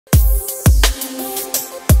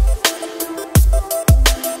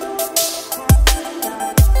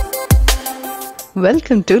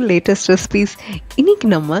Welcome to latest recipes. இன்றைக்கி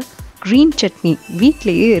நம்ம green chutney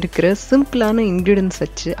வீட்டிலையே இருக்கிற சிம்பிளான இன்க்ரீடியன்ஸ்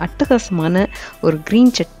வச்சு அட்டகாசமான ஒரு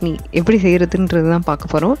க்ரீன் சட்னி எப்படி செய்கிறதுன்றது தான்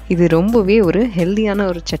பார்க்க போகிறோம். இது ரொம்பவே ஒரு ஹெல்தியான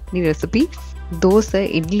ஒரு சட்னி ரெசிபி. தோசை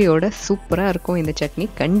இட்லியோட சூப்பராக இருக்கும் இந்த சட்னி.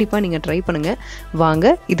 கண்டிப்பாக நீங்கள் ட்ரை பண்ணுங்கள்.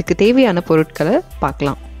 வாங்க இதுக்கு தேவையான பொருட்களை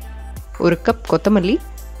பார்க்கலாம். ஒரு கப் கொத்தமல்லி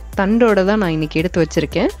தண்டோட தான் நான் இன்றைக்கி எடுத்து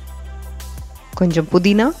வச்சுருக்கேன். கொஞ்சம்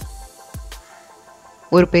புதினா,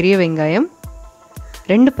 ஒரு பெரிய வெங்காயம்,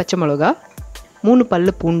 2 பச்சை மிளகா, 3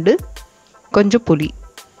 பல்லு பூண்டு, கொஞ்சம் புளி,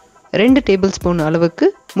 2 டேபிள் ஸ்பூன் அளவுக்கு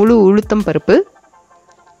முழு உளுத்தம் பருப்பு,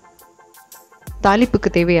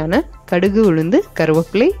 தாளிப்புக்கு தேவையான கடுகு, உளுந்து,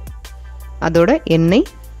 கருவேப்பிலை, அதோட எண்ணெய்,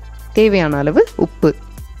 தேவையான அளவு உப்பு.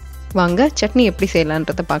 வாங்க சட்னி எப்படி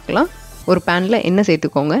செய்யலான்றதை பார்க்கலாம். ஒரு பேனில் எண்ணெய்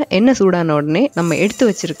சேர்த்துக்கோங்க. எண்ணெய் சூடான உடனே நம்ம எடுத்து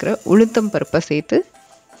வச்சிருக்கிற உளுத்தம் பருப்பை சேர்த்து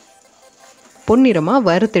பொன்னிறமாக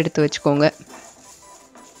வறுத்து எடுத்து வச்சுக்கோங்க.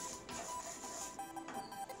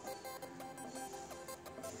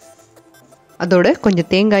 அதோட கொஞ்சம்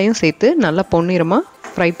தேங்காயும் சேர்த்து நல்லா பொன்னிறமாக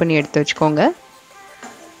ஃப்ரை பண்ணி எடுத்து வச்சுக்கோங்க.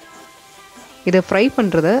 இதை ஃப்ரை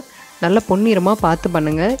பண்ணுறத நல்லா பொன்னிறமாக பார்த்து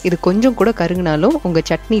பண்ணுங்கள். இது கொஞ்சம் கூட கருகினாலும் உங்கள்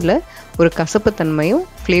சட்னியில் ஒரு கசப்பு தன்மையும்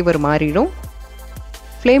ஃப்ளேவர் மாறிடும்.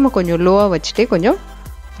 ஃப்ளேமை கொஞ்சம் லோவாக வச்சுட்டே கொஞ்சம்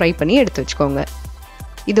ஃப்ரை பண்ணி எடுத்து வச்சுக்கோங்க.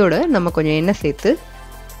 இதோட நம்ம கொஞ்சம் எண்ணெய் சேர்த்து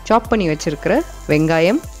சாப் பண்ணி வச்சுருக்கிற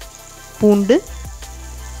வெங்காயம், பூண்டு,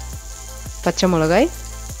 பச்சை மிளகாய்,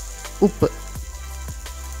 உப்பு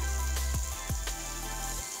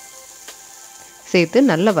சேர்த்து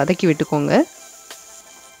நல்லா வதக்கி விட்டுக்கோங்க.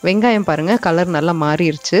 வெங்காயம் பாருங்கள் கலர் நல்லா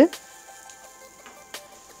மாறிடுச்சு.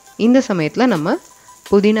 இந்த சமயத்தில் நம்ம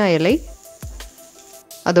புதினா இலை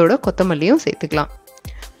அதோட கொத்தமல்லியும் சேர்த்துக்கலாம்.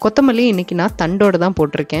 கொத்தமல்லி இன்றைக்கி நான் தண்டோடு தான்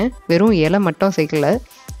போட்டிருக்கேன், வெறும் இலை மட்டும் சேர்க்கல.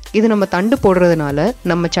 இது நம்ம தண்டு போடுறதுனால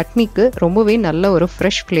நம்ம சட்னிக்கு ரொம்பவே நல்ல ஒரு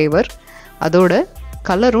ஃப்ரெஷ் ஃப்ளேவர், அதோட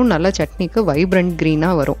கலரும் நல்ல சட்னிக்கு வைப்ரண்ட்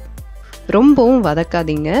க்ரீனாக வரும். ரொம்பவும்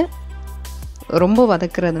வதக்காதீங்க. ரொம்ப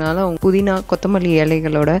வதக்கிறதுனால புதினா கொத்தமல்லி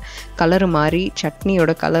இலைகளோட கலர் மாறி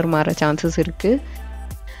சட்னியோட கலர் மாற சான்சஸ் இருக்குது.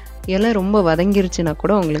 இலை ரொம்ப வதங்கிருச்சுன்னா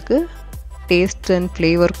கூட உங்களுக்கு டேஸ்ட் அண்ட்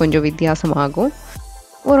ஃப்ளேவர் கொஞ்சம் வித்தியாசமாகும்.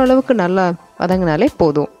 ஓரளவுக்கு நல்லா வதங்கினாலே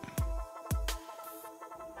போதும்.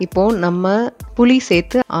 இப்போது நம்ம புளி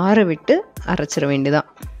சேர்த்து ஆற விட்டு அரைச்சிட வேண்டியதான்.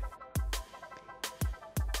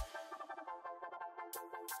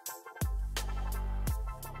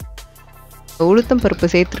 உளுத்தம் பருப்பு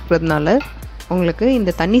சேர்த்துருக்கிறதுனால உங்களுக்கு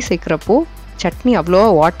இந்த தண்ணி சேர்க்குறப்போ சட்னி அவ்வளோவா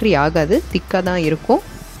வாட்ரி ஆகாது, திக்காக தான் இருக்கும்.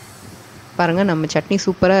 பாருங்கள் நம்ம சட்னி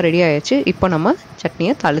சூப்பராக ரெடி ஆயிடுச்சு. இப்போ நம்ம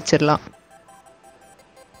சட்னியை தாளிச்சிடலாம்.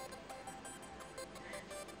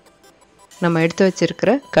 நம்ம எடுத்து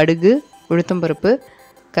வச்சிருக்கிற கடுகு, உளுத்தம்பருப்பு,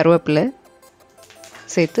 கருவேப்பிலை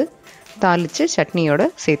சேர்த்து தாளித்து சட்னியோட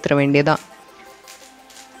சேர்த்துற வேண்டியதான்.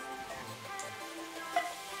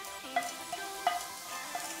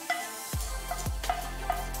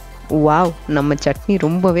 வாவ், நம்ம சட்னி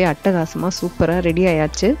ரொம்பவே அட்டகாசமாக சூப்பராக ரெடி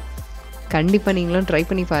ஆயாச்சு. கண்டிப்பாக நீங்களும் ட்ரை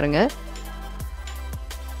பண்ணி பாருங்கள்.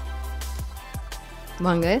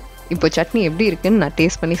 வாங்க இப்போ சட்னி எப்படி இருக்குன்னு நான்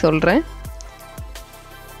டேஸ்ட் பண்ணி சொல்கிறேன்.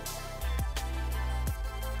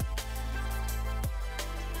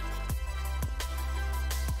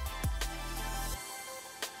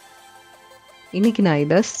 இன்றைக்கி நான்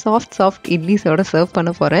இதை சாஃப்ட் இட்லிஸோட சர்வ்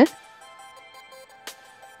பண்ண போகிறேன்.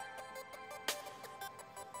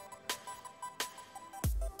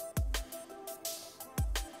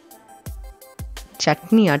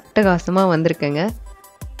 சட்னி அட்டகாசமாக வந்திருக்குங்க.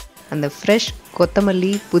 அந்த ஃப்ரெஷ்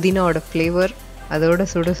கொத்தமல்லி புதினாவோட ஃப்ளேவர் அதோட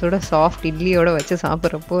சுட சுட சாஃப்ட் இட்லியோட வச்சு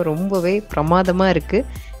சாப்பிட்றப்போ ரொம்பவே பிரமாதமாக இருக்குது.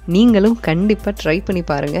 நீங்களும் கண்டிப்பாக ட்ரை பண்ணி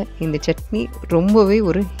பாருங்கள். இந்த சட்னி ரொம்பவே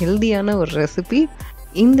ஒரு ஹெல்தியான ஒரு ரெசிபி.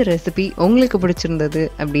 இந்த ரெசிபி உங்களுக்கு பிடிச்சிருந்தது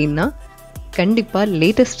அப்படின்னா கண்டிப்பாக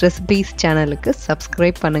லேட்டஸ்ட் ரெசிபீஸ் சேனலுக்கு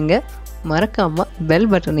சப்ஸ்கிரைப் பண்ணுங்கள். மறக்காமல் பெல்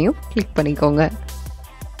பட்டனையும் கிளிக் பண்ணிக்கோங்க.